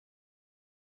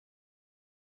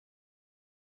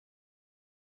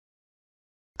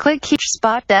Click here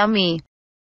SpotDummy.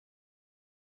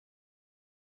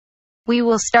 We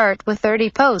will start with 30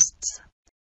 posts.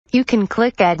 You can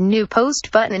click Add New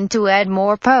Post button to add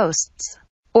more posts.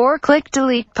 Or click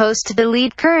Delete Post to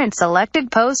delete current selected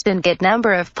post and get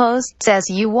number of posts as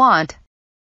you want.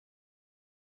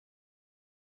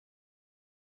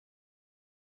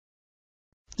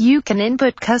 You can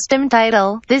input custom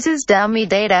title. This is dummy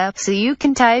data, so you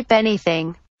can type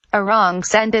anything. A wrong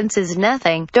sentence is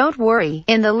nothing, don't worry.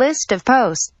 In the list of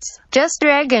posts, just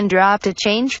drag and drop to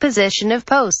change position of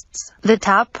posts. The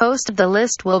top post of the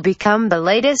list will become the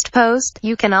latest post.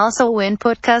 You can also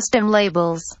input custom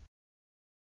labels.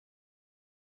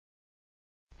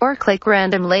 Or click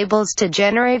random labels to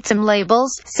generate some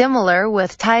labels, similar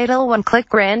with title 1.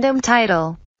 Click random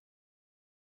title.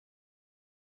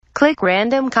 Click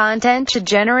random content to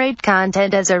generate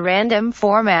content as a random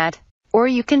format. Or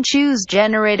you can choose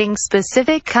generating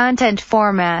specific content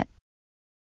format.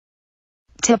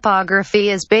 Typography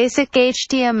is basic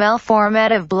HTML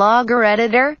format of blog or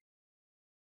editor.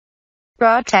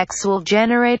 Raw text will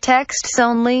generate texts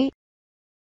only.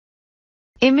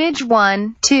 Image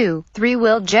 1, 2, 3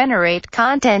 will generate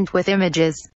content with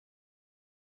images.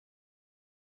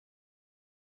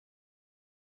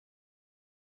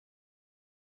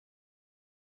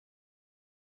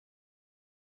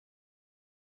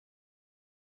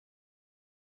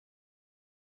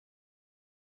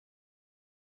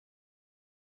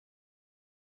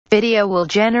 Video will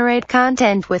generate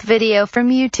content with video from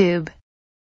YouTube.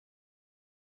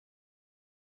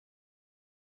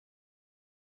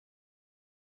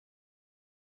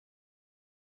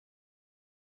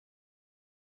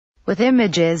 With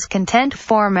images content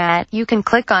format, you can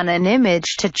click on an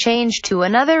image to change to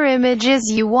another images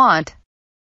you want.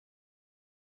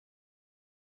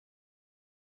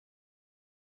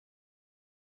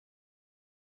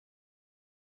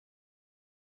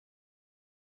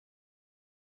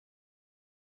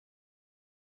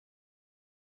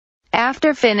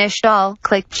 After finished all,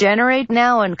 click Generate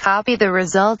Now and copy the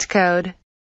result code.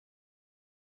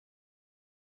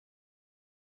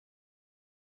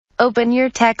 Open your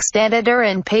text editor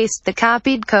and paste the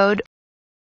copied code.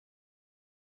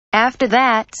 After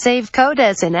that, save code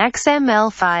as an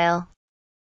XML file.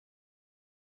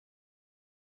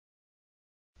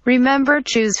 Remember,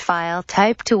 choose file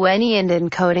type to any and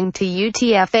encoding to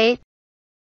UTF-8.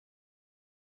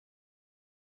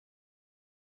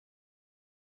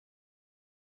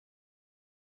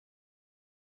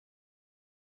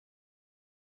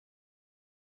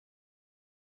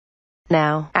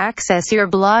 Now, access your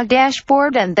blog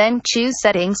dashboard and then choose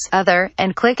Settings, Other,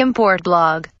 and click Import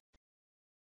Blog.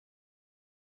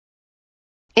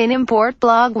 In Import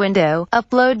Blog window,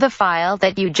 upload the file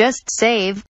that you just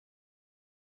saved.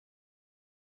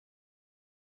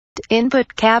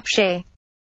 Input CAPTCHA.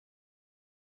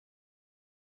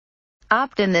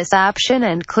 Opt in this option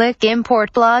and click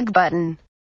Import Blog button.